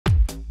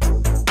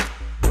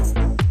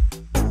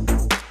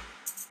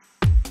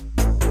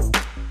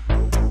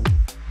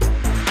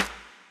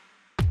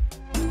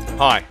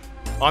Hi,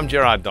 I'm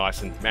Gerard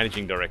Dyson,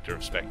 Managing Director of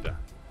Spectur.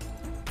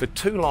 For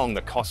too long,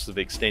 the costs of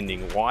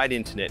extending wide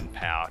internet and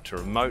power to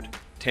remote,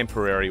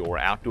 temporary or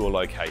outdoor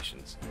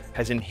locations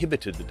has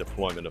inhibited the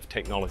deployment of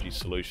technology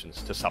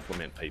solutions to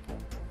supplement people.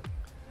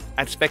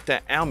 At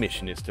Spectur, our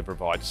mission is to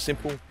provide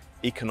simple,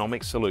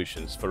 economic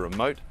solutions for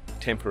remote,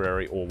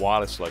 temporary or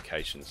wireless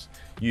locations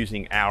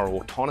using our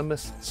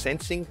autonomous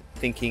sensing,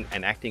 thinking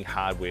and acting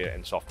hardware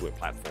and software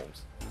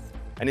platforms.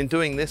 And in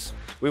doing this,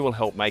 we will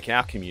help make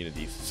our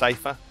communities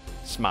safer,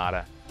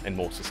 smarter and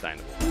more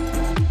sustainable.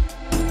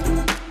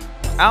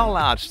 Our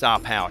large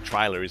STA-Power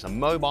trailer is a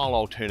mobile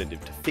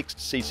alternative to fixed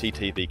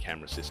CCTV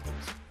camera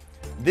systems.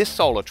 This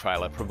solar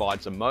trailer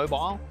provides a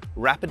mobile,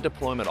 rapid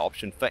deployment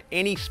option for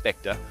any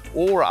Spectur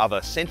or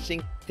other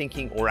sensing,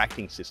 thinking or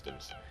acting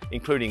systems,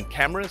 including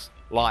cameras,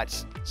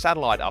 lights,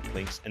 satellite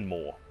uplinks and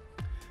more.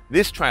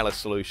 This trailer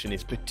solution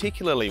is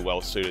particularly well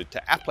suited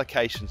to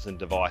applications and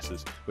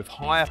devices with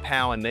higher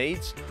power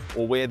needs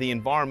or where the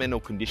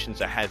environmental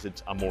conditions or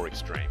hazards are more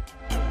extreme.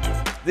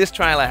 This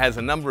trailer has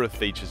a number of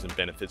features and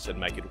benefits that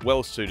make it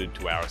well suited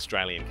to our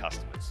Australian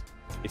customers.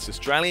 It's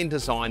Australian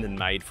designed and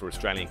made for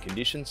Australian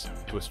conditions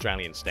to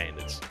Australian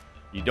standards.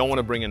 You don't want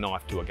to bring a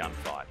knife to a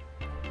gunfight.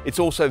 It's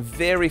also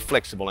very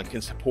flexible and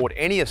can support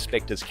any of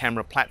Spectur's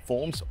camera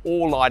platforms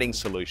or lighting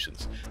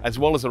solutions, as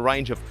well as a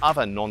range of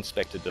other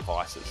non-Spectur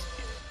devices.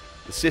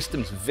 The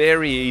system's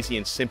very easy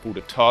and simple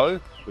to tow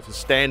with a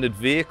standard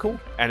vehicle,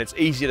 and it's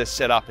easy to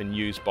set up and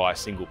use by a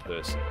single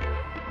person.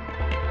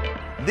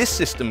 This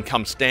system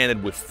comes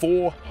standard with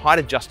 4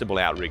 height-adjustable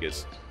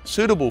outriggers,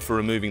 suitable for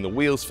removing the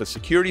wheels for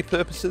security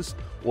purposes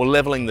or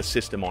levelling the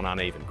system on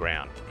uneven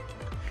ground.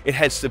 It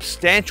has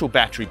substantial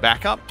battery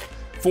backup,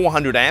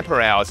 400 ampere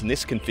hours in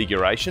this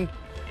configuration,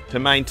 to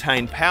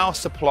maintain power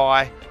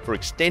supply for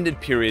extended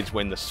periods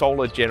when the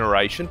solar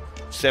generation,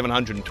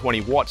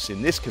 720 watts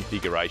in this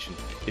configuration,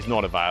 is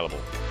not available.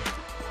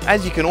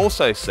 As you can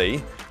also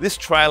see, this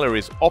trailer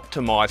is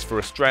optimised for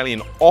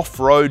Australian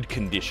off-road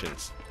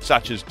conditions,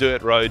 such as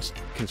dirt roads,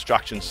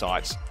 construction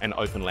sites and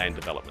open land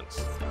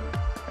developments.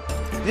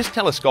 This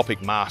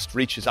telescopic mast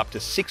reaches up to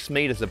 6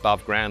 metres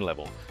above ground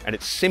level, and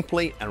it's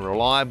simply and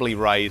reliably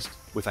raised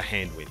with a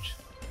hand winch.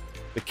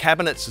 The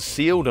cabinets are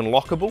sealed and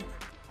lockable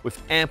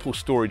with ample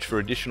storage for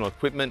additional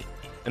equipment,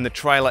 and the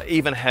trailer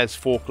even has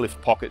forklift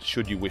pockets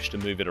should you wish to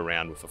move it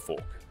around with a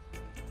fork.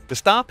 The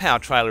STA-Power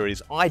trailer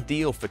is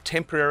ideal for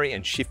temporary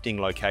and shifting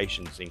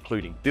locations,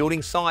 including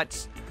building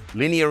sites,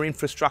 linear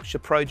infrastructure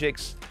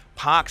projects,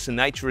 parks and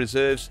nature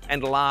reserves,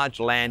 and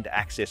large land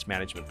access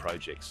management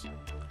projects.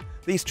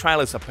 These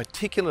trailers are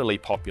particularly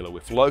popular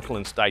with local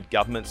and state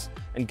governments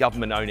and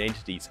government-owned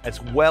entities, as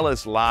well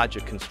as larger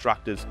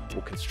constructors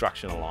or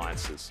construction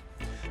alliances.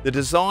 The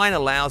design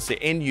allows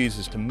the end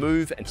users to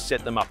move and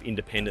set them up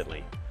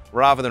independently,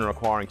 rather than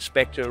requiring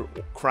Spectur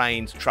or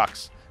cranes,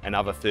 trucks and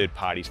other third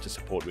parties to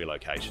support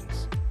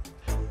relocations.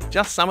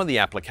 Just some of the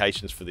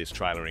applications for this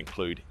trailer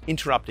include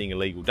interrupting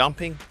illegal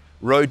dumping,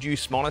 road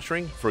use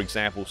monitoring, for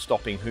example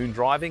stopping hoon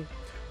driving.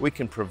 We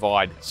can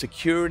provide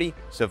security,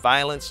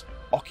 surveillance,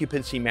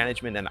 occupancy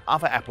management and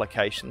other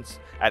applications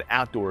at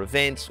outdoor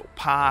events or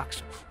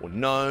parks or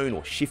known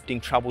or shifting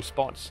trouble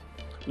spots.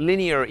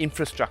 Linear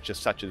infrastructure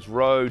such as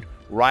road,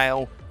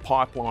 rail,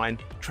 pipeline,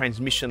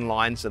 transmission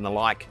lines and the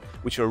like,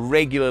 which are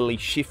regularly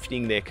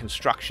shifting their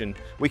construction.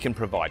 We can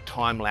provide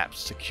time-lapse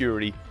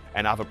security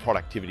and other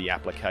productivity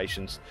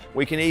applications.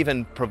 We can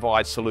even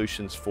provide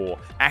solutions for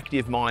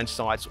active mine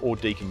sites or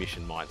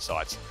decommissioned mine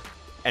sites,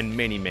 and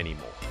many, many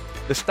more.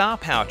 The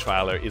STA-Power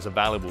trailer is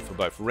available for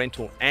both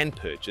rental and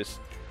purchase,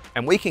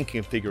 and we can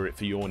configure it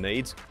for your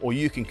needs, or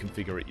you can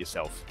configure it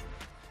yourself.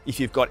 If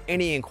you've got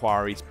any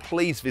inquiries,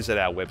 please visit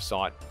our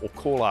website or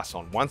call us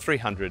on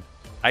 1300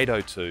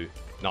 802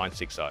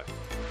 960.